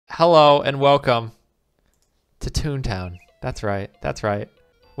Hello and welcome to Toontown. That's right. That's right.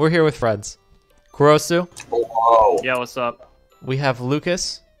 We're here with friends. Kurosu. Hello. Yeah, what's up? We have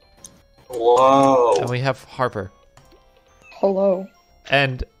Lucas. Hello. And we have Harper. Hello.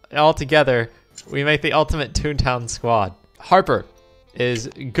 And all together, we make the ultimate Toontown squad. Harper is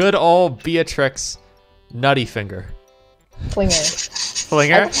good old Beatrix Nutty Finger. Flinger.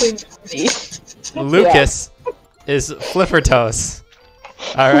 Flinger. Lucas is Flipper Toes.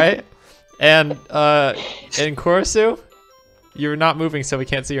 All right. And in Kurosu, you're not moving, so we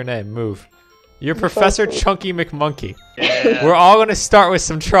can't see your name. Move. You're Professor Chunky McMonkey. Yeah. We're all gonna start with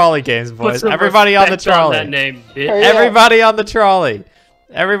some trolley games, boys. Everybody on the trolley. On that name, bitch. Everybody on the trolley.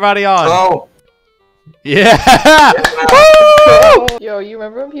 Everybody on. Oh. Yeah. Yo, you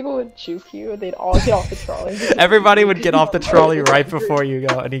remember when people would juke you? They'd all get off the trolley. Everybody would get off the trolley right before you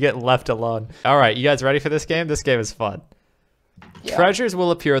go, and you get left alone. All right, you guys ready for this game? This game is fun. Yeah. Treasures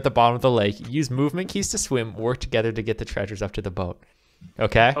will appear at the bottom of the lake. Use movement keys to swim. Work together to get the treasures up to the boat.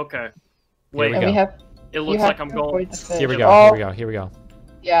 Okay? Okay. Wait. Wait, we go. it looks like I'm going. Here we go. Oh. Here we go. Here we go.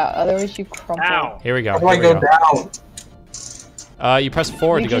 Yeah, otherwise you crumple. Ow. Here we go. How do I Here we go down? You press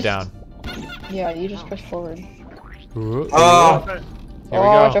forward You to go just- down. Yeah, you just push forward. Ooh, Oh. Okay. Here we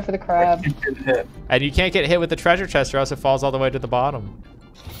Watch go. out for the crab. And you can't get hit with the treasure chest or else it falls all the way to the bottom.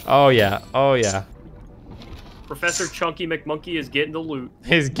 Oh yeah. Oh yeah. Professor Chunky McMonkey is getting the loot.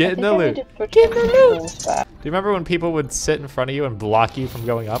 He's getting the loot. Getting the loot. Do you remember when people would sit in front of you and block you from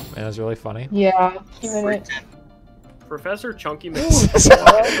going up? And it was really funny. Yeah. Even it. Professor Chunky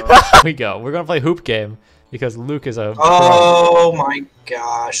McMonkey. Here we go. We're gonna play hoop game because Luke is a pro. Oh my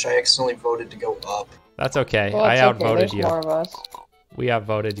gosh, I accidentally voted to go up. That's okay. Well, I it's okay. outvoted There's you. more of us. We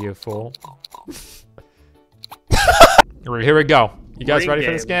outvoted you, fool. Here we go. You guys Ring ready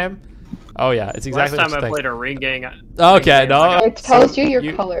for this game? Oh yeah, it's exactly Last what time you I think. played a ring gang. Okay, no. It tells you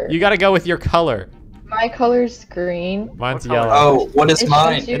your color. You gotta go with your color. My color's green. Mine's What color? yellow. Oh, what is It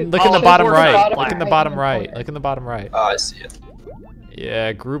mine? shows you- And look in Oh, the it's bottom towards the right. bottom Look in the right bottom hand right. corner. Look in the bottom right. Oh, I see it.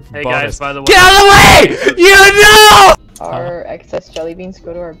 Yeah, group Hey bonus. guys, by the way. Get out of the way! You know! Our excess jelly beans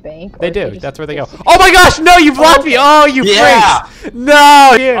go to our bank. They or do. they just That's where they go. goes to- Oh my gosh! No, you blocked me! Oh, you Yeah. freaks!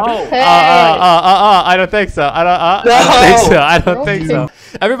 No! You. Oh. Hey. I don't think so. I don't think so. I don't No. think so.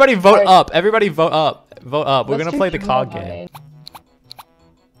 Everybody vote Alright. up. Everybody vote up. Vote up. We're Let's gonna do play the Dream cog of game. Mine.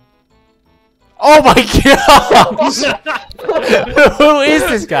 Oh my gosh! Who is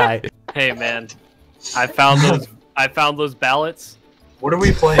this guy? Hey man, I found those ballots. What are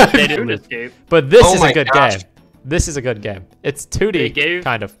we playing? They didn't escape. But this Oh is a my good gosh. game. This is a good game. It's They 2D, gave-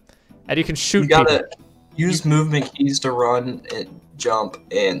 kind of. And you can shoot You gotta people. use movement keys to run and jump,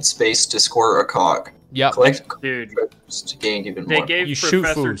 and space to squirt a cock. Yep. Collect Dude, treasures to gain even they more. gave You shoot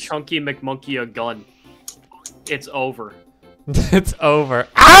Professor fools. Chunky McMonkey a gun. It's over. It's over.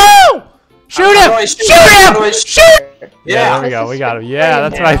 Ow! Shoot How him! do I shoot? Shoot How do him! I Shoot! Yeah, Yeah. there we go. This We is got him. for Yeah, free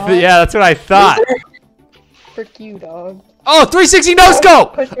that's what I. now. Yeah, that's what I thought. Frick you, dog. Oh, 360 no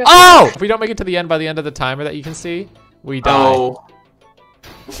scope! Push me up. Oh! If we don't make it to the end by the end of the timer that you can see, we die. Oh.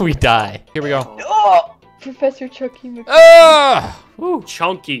 We die. Here we go. Oh, Professor Chucky McMonkey. Ugh! Woo.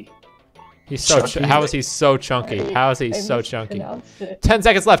 Chunky. He's so. Chunky. How is he so chunky? How is he I so chunky? mispronounced it. 10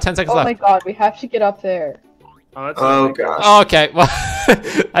 seconds left. 10 seconds Oh my left. god, we have to get up there. Oh, that's Oh okay. gosh. Oh, okay. Well,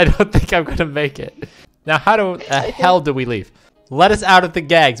 I don't think I'm gonna make it. Now, how the hell do we leave? Let us out of the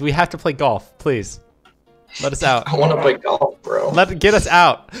gags. We have to play golf, please. Let us out. I want to play golf, bro. Get us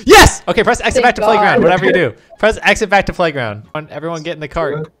out. Yes! Okay, press exit Thank back to God. playground. Whatever you do. Press exit back to playground. Everyone get in the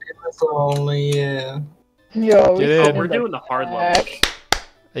cart. That's only yeah. Yo, Get we in. Oh, sit we're the doing the hard back. levels.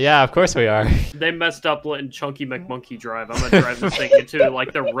 Yeah, of course we are. They messed up letting Chunky McMonkey drive. I'm gonna drive this thing into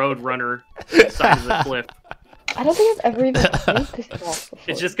like the road runner side of the cliff. I don't think I've ever even played this golf before.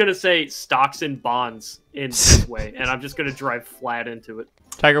 It's just gonna say stocks and bonds in this way, and I'm just gonna drive flat into it.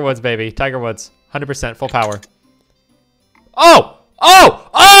 Tiger Woods, baby. Tiger Woods. 100% full power. Oh! Oh!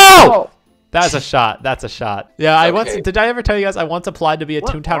 Oh! That's a shot. That's a shot. Yeah, I once Okay. did I ever tell you guys I once applied to be a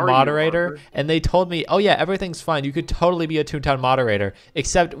What Toontown are you, moderator, Harper? and they told me, "Oh yeah, everything's fine. You could totally be a Toontown moderator."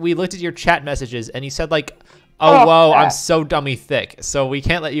 Except we looked at your chat messages, and you said like, "Oh, Oh, whoa, I'm crap. so dummy thick, so we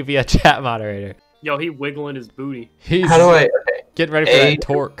can't let you be a chat moderator." Yo, he wiggling his booty. He's How do I? Okay. getting ready for A that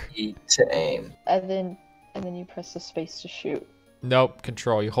torque. E to aim. And then you press the space to shoot. Nope,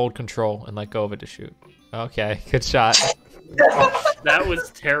 control. You hold control and let go of it to shoot. Okay, good shot. That was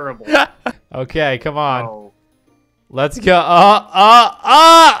terrible. Okay, come on. Oh. Let's go.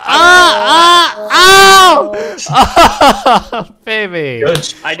 Oh, baby.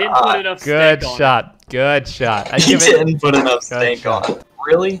 Good. I didn't put enough Good steak on shot. Good shot. I You give it. didn't put enough Good steak on.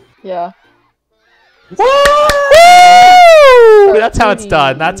 Really? Yeah. Woo! That's how it's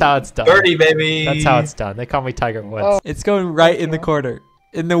done. That's how it's done. 30, baby. That's how it's done. They call me Tiger Woods. Oh. It's going right in the corner.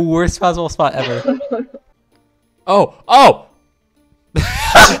 In the worst possible spot ever. Oh! Oh!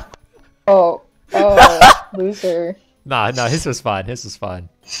 Oh, loser. Nah, his was fine. His was fine.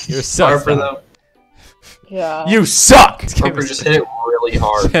 You're so Harper, dumb. though. Yeah. You suck! Harper just hit it really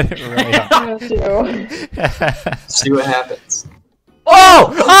hard. Hit it really hard. Me too. See what happens.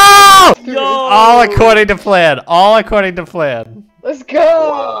 Oh! Oh! Yo! All according to plan. All according to plan. Let's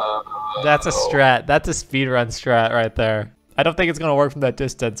go. That's a strat. That's a speedrun strat right there. I don't think it's gonna work from that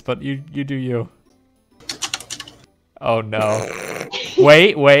distance, but you do you. Oh no.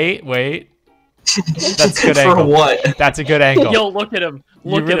 Wait. That's a good For angle. what? That's a good angle. Yo, look at him.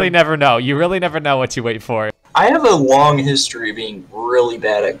 You Look at really him. never know. You really never know what you wait for. I have a long history of being really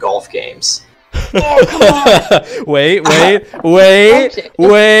bad at golf games. Oh, come on. wait.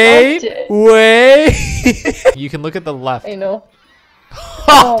 You can look at the left. I know.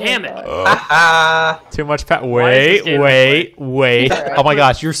 Damn it. Haha. Too much power. Why is this Wait. Alright. Oh my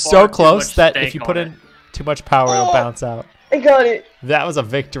gosh, you're Far so too close much that steak if you on put it. in too much power, it'll bounce out. I got it. That was a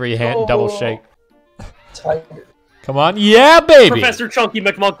victory hand double Oh. shake. Tiger. Come on. Yeah, baby. Professor Chunky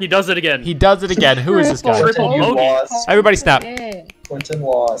McMonkey does it again. He does it again. Who is this guy? Triple You bogey. lost. Everybody snap. Quentin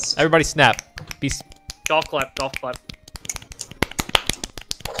lost. Everybody snap. Golf clap, golf clap.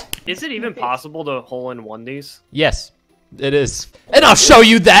 Is it even possible to hole in one these? Yes, it is. And I'll show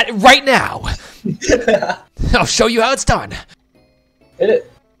you that right now. I'll show you how it's done. Hit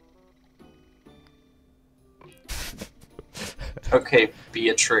it. Okay,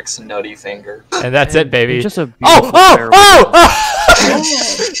 Beatrix Nutty Finger. And that's it, baby. Just a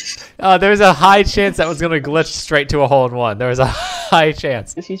There's a high chance that was gonna glitch straight to a hole in one. There was a high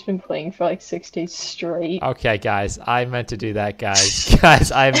chance. He's been playing for like 6 days straight. Okay, guys, I meant to do that, guys.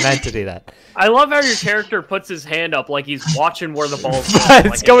 Guys, I meant to do that. I love how your character puts his hand up like he's watching where the ball's going.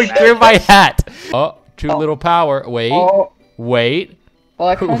 It's going through my hat. Oh, too little power. Wait, Oh, wait, well,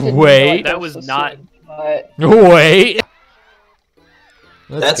 I kinda didn't Wait. know, like, That I was so not- soon, but wait.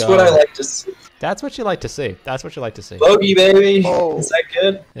 Let's That's go. what I like to see. That's what you like to see. That's what you like to see. Bogey, baby. Oh. Is that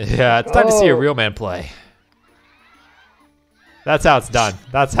good? Yeah, it's time to see a Oh. real man play. That's how it's done.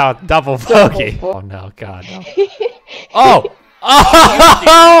 That's how double bogey. bo- Oh no, God no. Oh!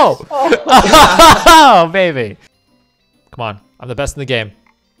 Oh! Oh, baby. Come on. I'm the best in the game.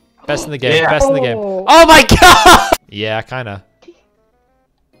 Best in the game. Yeah. Best in the game. Oh. Oh my God! Yeah, kinda.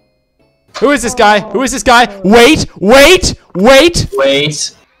 Who is this guy? Who is this guy? Wait! Wait. Oh,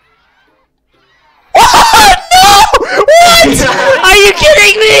 no! What? Are you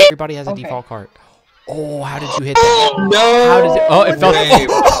kidding me? Everybody has a Okay. default cart. Oh, how did you hit that? No. How did it? Oh, it fell.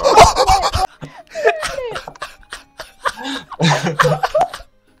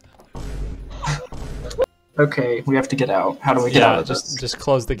 Okay, we have to get out. How do we get out Yeah, of this? just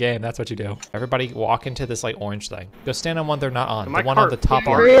close the game. That's what you do. Everybody walk into this like orange thing. Go stand on one they're not on. My The one on the cart.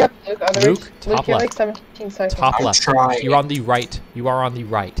 top Hurry left. up, Luke. On the Luke, Luke, top you're left. like 17 seconds. Top I'm left. trying. You're on the right. You are on the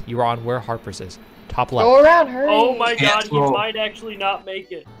right. You are on where Harper's is. Top left. Go around, hurry. Oh my Can't god, he roll. might actually not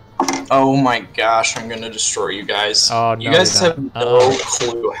make it. Oh my gosh, I'm gonna destroy you guys. Oh, You no, guys you're have not. no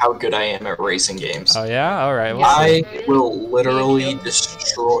clue how good I am at racing games. Oh yeah. All right. We'll Yeah. see. I will literally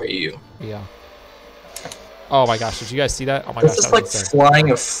destroy you. Yeah. Oh my gosh. Did you guys see that? Oh my This gosh. is That like was insane. flying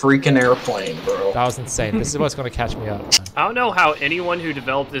a freaking airplane, bro. That was insane. This is what's gonna catch me up. I don't know how anyone who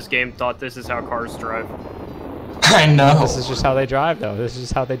developed this game thought this is how cars drive. I know. This is just how they drive, though. This is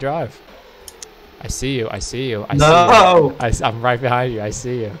just how they drive. I see you. I see you. I see No. you. I'm right behind you. I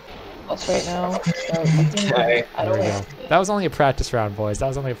see you. Us right now. So, Okay. I There don't we go. know. That was only a practice round, boys. That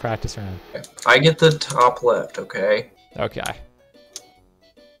was only a practice round. I get the top left, okay? Okay.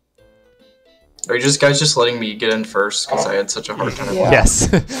 Are you guys just letting me get in first because I had such a hard time? Yeah.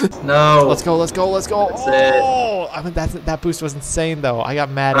 Yes. No. Let's go. Let's go. Let's go. That's it. Oh, I mean that boost was insane, though. I got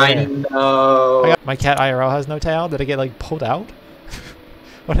mad I at it. know. My cat IRL has no tail. Did it get like pulled out?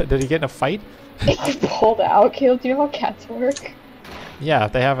 What? Did he get in a fight? It pulled out. Caleb, do you know how cats work? Yeah,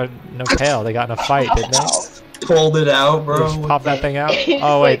 if they have no tail, they got in a fight, didn't they? Pulled it out, Did bro. you pop that thing out? He's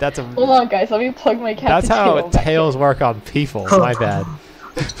Oh wait, like, that's a. Hold on, guys. Let me plug my cat. That's how tail back tails work on people. My bad. in.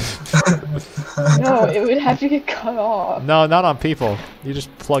 No, it would have to get cut off. No, not on people. You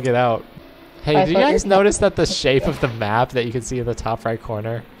just plug it out. Hey, I did you thought you guys were- notice that the shape of the map that you can see in the top right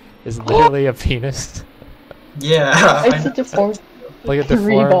corner is literally a penis? Yeah. I It's a know. deformed. Like a Three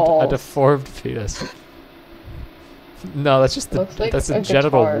deformed, balls. a deformed penis. No, that's just the, Looks like that's a a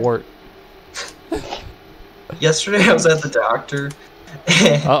genital guitar. wart. Yesterday I was at the doctor.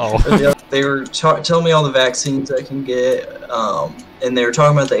 Uh-oh. They were telling me all the vaccines I can get, and they were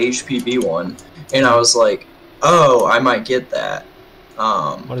talking about the HPV one. and I was like, oh, I might get that.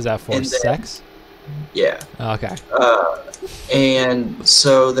 What is that for? and then- Sex? Yeah. Oh, okay. And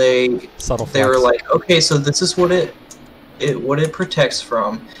so they Subtle were flex. like, okay, so this is what it protects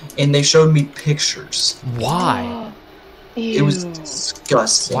from, and they showed me pictures. Why? It was Ew.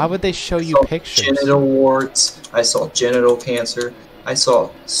 disgusting. Why would they show you I saw pictures? Genital warts. I saw genital cancer. I saw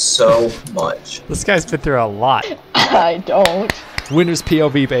so much. This guy's been through a lot. I don't. Winner's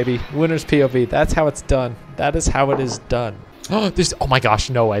POV, baby. Winner's POV. That's how it's done. That is how it is done. Oh, there's. Oh my gosh,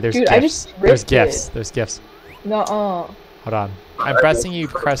 no way. There's Dude, gifts. I just There's ripped gifts. it. There's gifts. Nuh-uh. Hold on. I'm pressing you.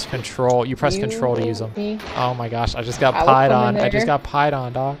 Press control. You press control to use them. Me. Oh my gosh, I just got I will pied come on. in I just there. got pied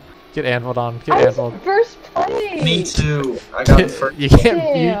on, dog. Get anviled on. Get I was anviled. first place. Me too. I got the first. You can't.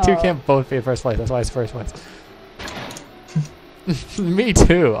 You two Yeah. can't both be in first place. That's why it's first place. Me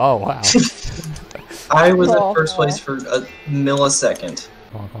too. Oh wow. I was Oh, in first no. place for a millisecond.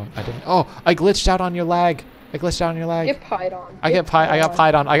 Hold on, I didn't. Oh, I glitched out on your lag. I glitched out on your lag. Get pied on. I got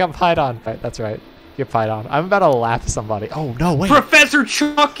pied on. I got pied on. Right, that's right. Get pied on. I'm about to laugh somebody. Oh no, wait. Professor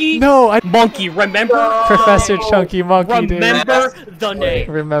Chunky No, I Monkey, remember? Professor Chunky Monkey, dude. Remember the name.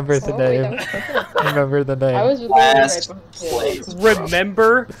 Remember the Oh, wait, name. that was perfect. Remember the name. I was literally right Last behind you. place.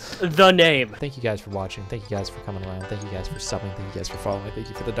 Remember the name. Thank you guys for watching. Thank you guys for coming around. Thank you guys for subbing. Thank you guys for following. Thank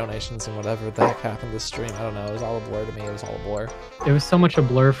you for the donations and whatever the heck happened this stream. I don't know. It was all a blur to me. It was all a blur. It was so much a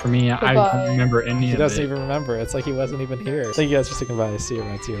blur for me. I Goodbye. don't remember any He of doesn't it. even remember. It's like he wasn't even here. Thank you guys for sticking by. See you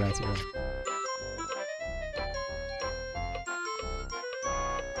around. See you around. See you around.